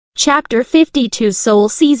Chapter 52 Soul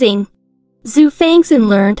Seizing. Xue Fanxin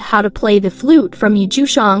learned how to play the flute from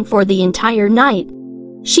Jiushang for the entire night.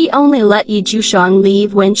 She only let Jiushang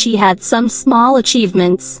leave when she had some small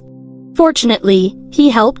achievements. Fortunately,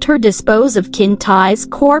 he helped her dispose of Qin Tai's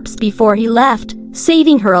corpse before he left,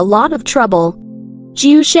 saving her a lot of trouble.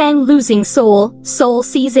 Jiushang losing soul, soul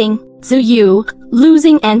seizing. Xue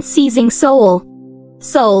losing and seizing soul.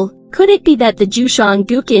 Soul. Could it be that the Jiushang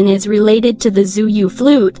Guqin is related to the Xue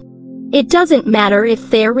flute? It doesn't matter if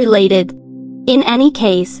they're related. In any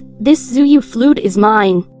case, this Xue flute is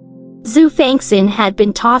mine. Xue Fanxin had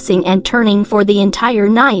been tossing and turning for the entire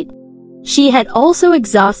night. She had also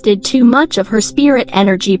exhausted too much of her spirit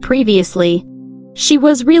energy previously. She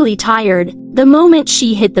was really tired. The moment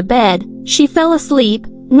she hit the bed, she fell asleep,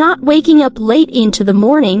 not waking up late into the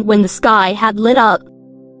morning when the sky had lit up.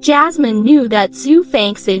 Jasmine knew that Xue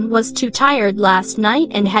Fanxin was too tired last night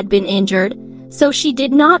and had been injured, so she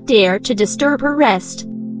did not dare to disturb her rest.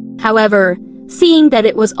 However, seeing that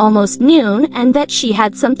it was almost noon and that she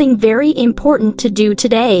had something very important to do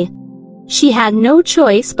today, she had no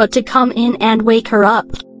choice but to come in and wake her up.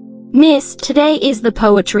 Miss, today is the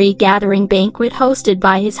poetry gathering banquet hosted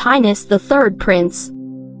by His Highness the Third Prince.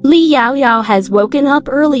 Li Yaoyao has woken up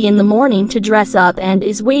early in the morning to dress up and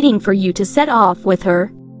is waiting for you to set off with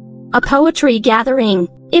her. A poetry gathering.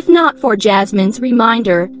 If not for Jasmine's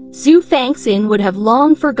reminder, Xue Fanxin would have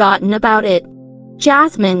long forgotten about it.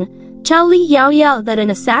 Jasmine, tell Li Yaoyao that an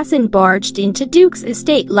assassin barged into Duke's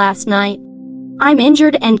estate last night. I'm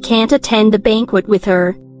injured and can't attend the banquet with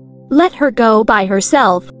her. Let her go by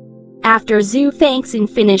herself. After Xue Fanxin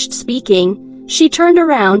finished speaking, she turned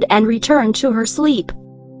around and returned to her sleep.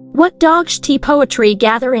 What dog's-tea poetry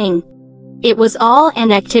gathering? It was all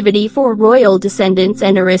an activity for royal descendants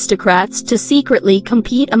and aristocrats to secretly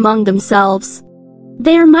compete among themselves.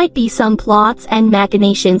 There might be some plots and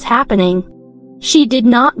machinations happening. She did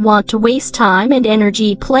not want to waste time and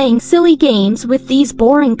energy playing silly games with these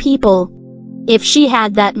boring people. If she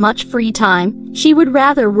had that much free time, she would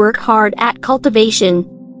rather work hard at cultivation.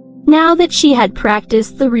 Now that she had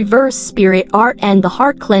practiced the reverse spirit art and the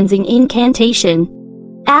heart-cleansing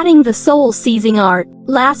incantation, adding the soul-seizing art,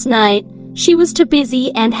 last night, she was too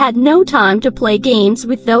busy and had no time to play games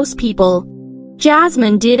with those people.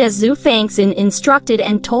 Jasmine did as Xue Fanxin instructed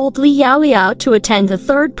and told Li Yaoyao to attend the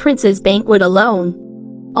third prince's banquet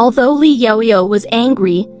alone. Although Li Yaoyao was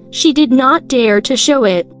angry, she did not dare to show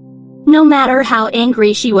it. No matter how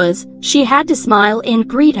angry she was, she had to smile and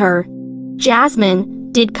greet her.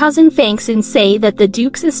 Jasmine, did Cousin Fanxin say that the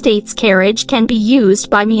Duke's estate's carriage can be used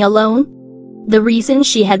by me alone? The reason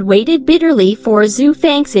she had waited bitterly for Xue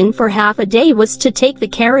Fanxin for half a day was to take the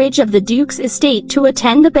carriage of the Duke's estate to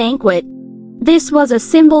attend the banquet. This was a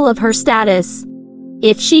symbol of her status.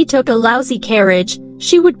 If she took a lousy carriage,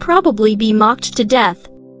 she would probably be mocked to death.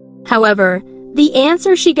 However, the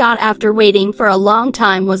answer she got after waiting for a long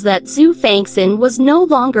time was that Xue Fanxin was no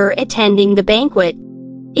longer attending the banquet.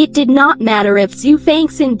 It did not matter if Xue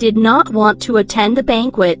Fanxin did not want to attend the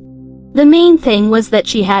banquet. The main thing was that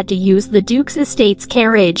she had to use the Duke's estate's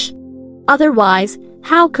carriage. Otherwise,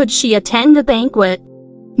 how could she attend the banquet?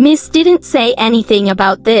 Miss didn't say anything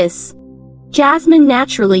about this. Jasmine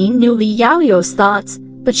naturally knew Li Yaoyao's thoughts,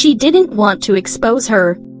 but she didn't want to expose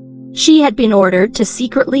her. She had been ordered to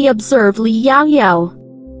secretly observe Li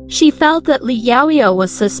Yaoyao. She felt that Li Yaoyao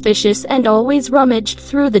was suspicious and always rummaged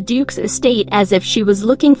through the Duke's estate as if she was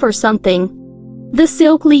looking for something. The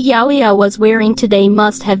silk Li Yaoyao was wearing today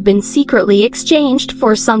must have been secretly exchanged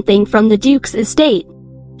for something from the Duke's estate.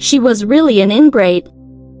 She was really an ingrate.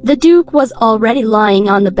 The Duke was already lying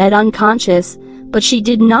on the bed unconscious, but she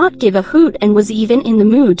did not give a hoot and was even in the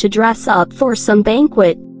mood to dress up for some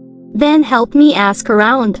banquet. Then help me ask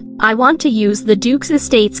around. I want to use the Duke's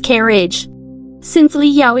estate's carriage. Since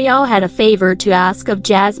Li Yaoyao had a favor to ask of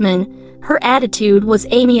Jasmine, her attitude was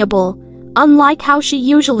amiable, unlike how she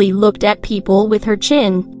usually looked at people with her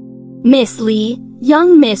chin. Miss Li,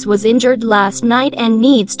 young Miss was injured last night and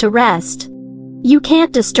needs to rest. You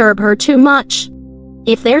can't disturb her too much.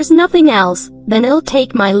 If there's nothing else, then I'll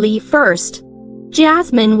take my leave first.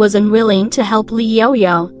 Jasmine was unwilling to help Li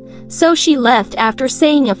Yaoyao, so she left after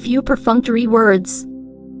saying a few perfunctory words.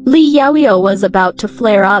 Li Yaoyao was about to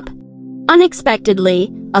flare up.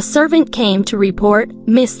 Unexpectedly, a servant came to report,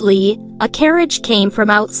 Miss Li, a carriage came from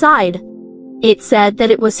outside. It said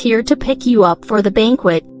that it was here to pick you up for the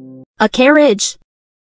banquet. A carriage?